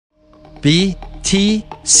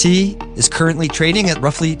BTC is currently trading at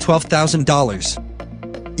roughly $12,000.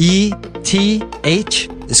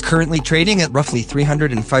 ETH is currently trading at roughly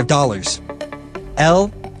 $305.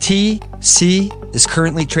 LTC is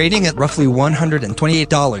currently trading at roughly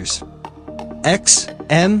 $128.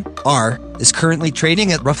 XMR is currently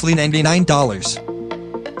trading at roughly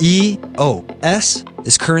 $99. EOS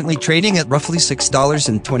is currently trading at roughly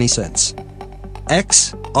 $6.20.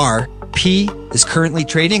 XRP is currently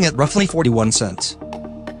trading at roughly 41 cents.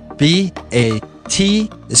 BAT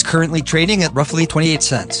is currently trading at roughly 28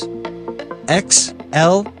 cents.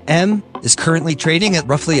 XLM is currently trading at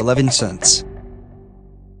roughly 11 cents.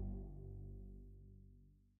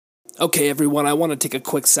 Okay, everyone, I want to take a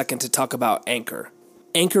quick second to talk about Anchor.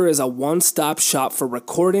 Anchor is a one-stop shop for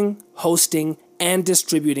recording, hosting, and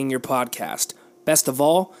distributing your podcast. Best of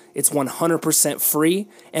all, it's 100% free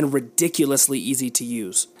and ridiculously easy to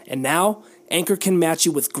use. And now, Anchor can match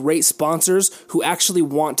you with great sponsors who actually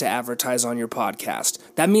want to advertise on your podcast.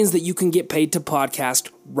 That means that you can get paid to podcast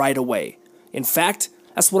right away. In fact,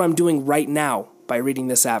 that's what I'm doing right now by reading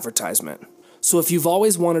this advertisement. So if you've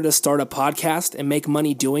always wanted to start a podcast and make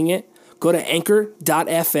money doing it, go to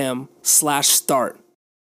anchor.fm/start.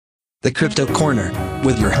 The Crypto Corner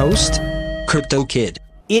with your host, CRYPTOkid.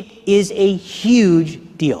 It is a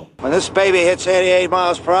huge deal. When this baby hits 88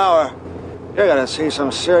 miles per hour, you're gonna see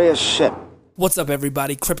some serious shit. What's up,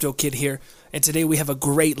 everybody? CryptoKid here, and today we have a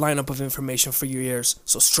great lineup of information for your ears,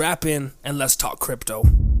 so strap in and let's talk crypto.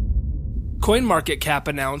 CoinMarketCap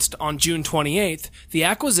announced on June 28th the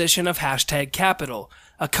acquisition of Capital,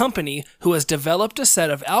 a company who has developed a set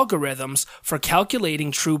of algorithms for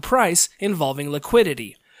calculating true price involving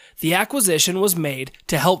liquidity. The acquisition was made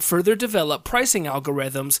to help further develop pricing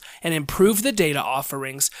algorithms and improve the data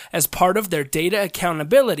offerings as part of their Data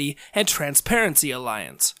Accountability and Transparency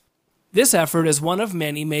Alliance. This effort is one of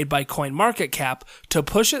many made by CoinMarketCap to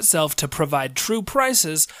push itself to provide true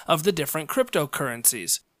prices of the different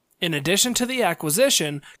cryptocurrencies. In addition to the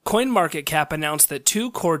acquisition, CoinMarketCap announced that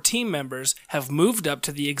 2 core team members have moved up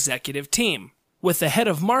to the executive team, with the head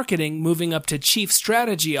of marketing moving up to Chief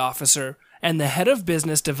Strategy Officer and the head of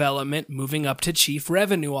business development moving up to Chief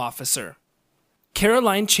Revenue Officer.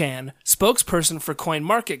 Caroline Chan, spokesperson for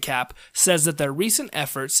CoinMarketCap, says that their recent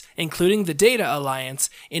efforts, including the Data Alliance,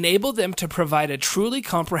 enable them to provide a truly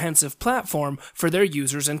comprehensive platform for their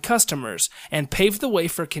users and customers, and pave the way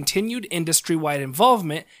for continued industry-wide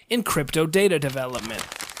involvement in crypto data development.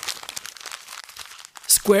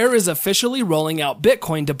 Square is officially rolling out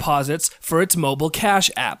Bitcoin deposits for its mobile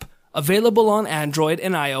Cash App. Available on Android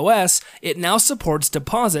and iOS, it now supports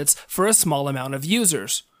deposits for a small amount of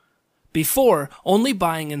users. Before, only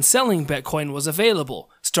buying and selling Bitcoin was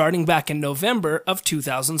available, starting back in November of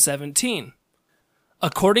 2017.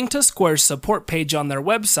 According to Square's support page on their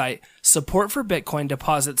website, support for Bitcoin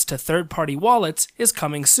deposits to third-party wallets is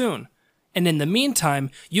coming soon. And in the meantime,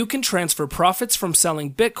 you can transfer profits from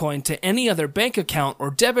selling Bitcoin to any other bank account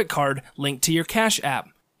or debit card linked to your Cash App.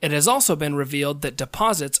 It has also been revealed that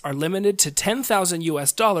deposits are limited to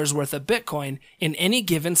 $10,000 worth of Bitcoin in any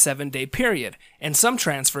given 7-day period, and some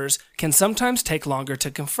transfers can sometimes take longer to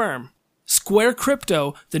confirm. Square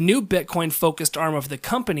Crypto, the new Bitcoin-focused arm of the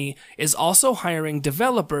company, is also hiring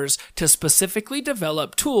developers to specifically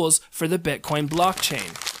develop tools for the Bitcoin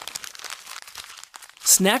blockchain.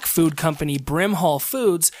 Snack food company Brimhall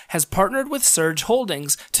Foods has partnered with Surge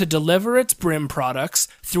Holdings to deliver its Brim products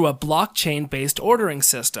through a blockchain-based ordering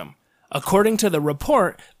system. According to the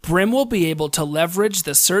report, Brim will be able to leverage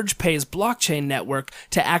the Surge Pays blockchain network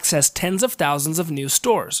to access tens of thousands of new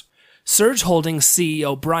stores. Surge Holdings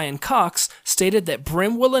CEO Brian Cox stated that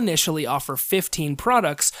Brim will initially offer 15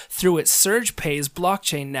 products through its Surge Pays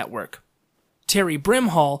blockchain network. Terry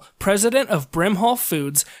Brimhall, president of Brimhall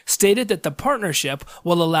Foods, stated that the partnership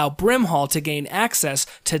will allow Brimhall to gain access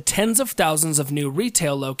to tens of thousands of new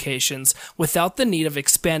retail locations without the need of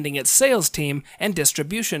expanding its sales team and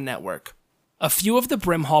distribution network. A few of the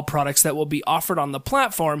Brimhall products that will be offered on the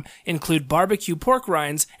platform include barbecue pork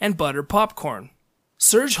rinds and butter popcorn.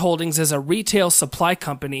 Surge Holdings is a retail supply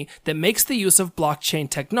company that makes the use of blockchain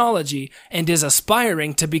technology and is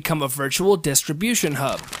aspiring to become a virtual distribution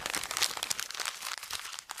hub.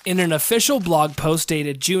 In an official blog post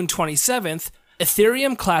dated June 27th,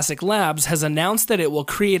 Ethereum Classic Labs has announced that it will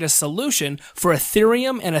create a solution for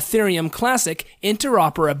Ethereum and Ethereum Classic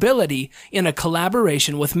interoperability in a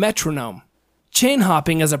collaboration with Metronome. Chain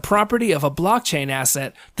hopping is a property of a blockchain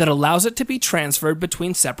asset that allows it to be transferred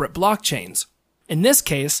between separate blockchains. In this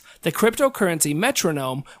case, the cryptocurrency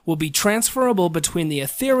Metronome will be transferable between the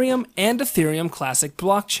Ethereum and Ethereum Classic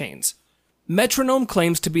blockchains. Metronome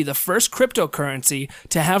claims to be the first cryptocurrency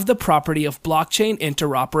to have the property of blockchain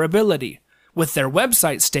interoperability, with their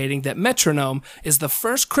website stating that Metronome is the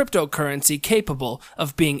first cryptocurrency capable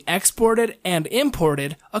of being exported and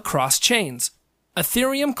imported across chains.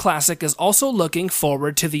 Ethereum Classic is also looking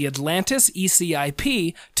forward to the Atlantis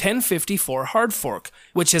ECIP 1054 hard fork,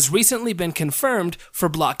 which has recently been confirmed for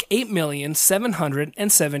block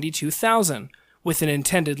 8,772,000, with an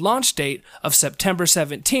intended launch date of September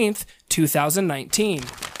 17th, 2019.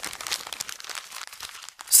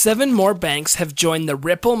 7 more banks have joined the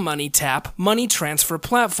Ripple MoneyTap money transfer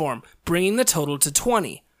platform, bringing the total to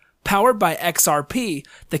 20. Powered by XRP,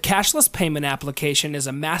 the cashless payment application is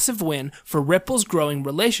a massive win for Ripple's growing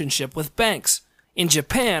relationship with banks. In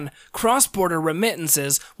Japan, cross-border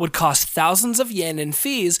remittances would cost thousands of yen in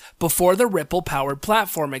fees before the Ripple-powered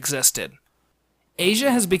platform existed.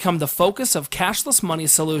 Asia has become the focus of cashless money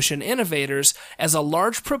solution innovators as a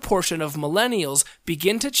large proportion of millennials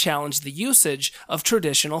begin to challenge the usage of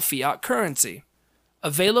traditional fiat currency.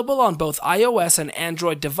 Available on both iOS and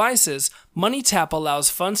Android devices, MoneyTap allows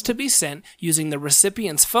funds to be sent using the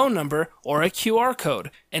recipient's phone number or a QR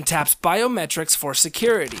code and taps biometrics for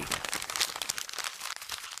security.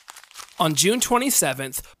 On June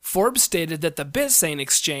 27th, Forbes stated that the BitSane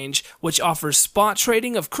exchange, which offers spot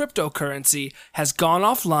trading of cryptocurrency, has gone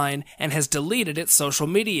offline and has deleted its social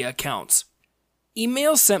media accounts.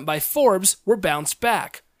 Emails sent by Forbes were bounced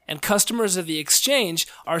back, and customers of the exchange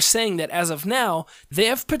are saying that as of now, they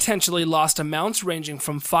have potentially lost amounts ranging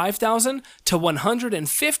from $5,000 to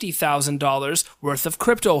 $150,000 worth of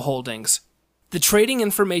crypto holdings. The trading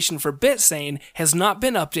information for BitSane has not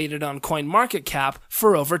been updated on CoinMarketCap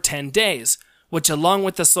for over 10 days, which along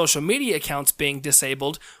with the social media accounts being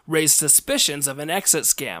disabled, raised suspicions of an exit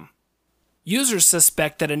scam. Users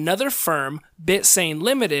suspect that another firm, BitSane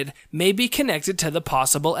Limited, may be connected to the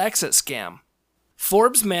possible exit scam.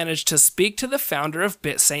 Forbes managed to speak to the founder of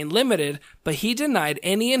BitSane Limited, but he denied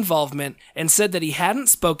any involvement and said that he hadn't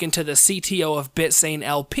spoken to the CTO of BitSane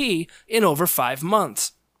LP in over 5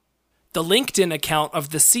 months. The LinkedIn account of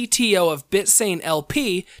the CTO of BitSane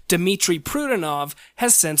LP, Dmitry Prudinov,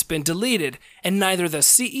 has since been deleted, and neither the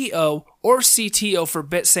CEO or CTO for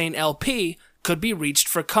BitSane LP could be reached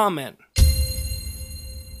for comment.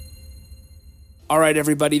 Alright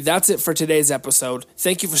everybody, that's it for today's episode.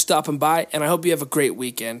 Thank you for stopping by, and I hope you have a great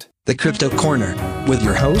weekend. The Crypto Corner with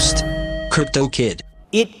your host, CryPTOkid.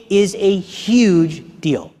 It is a huge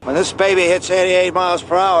deal. When this baby hits 88 miles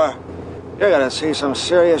per hour, you're gonna see some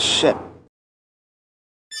serious shit.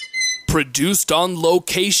 Produced on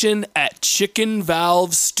location at Chicken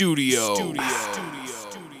Valve Studio.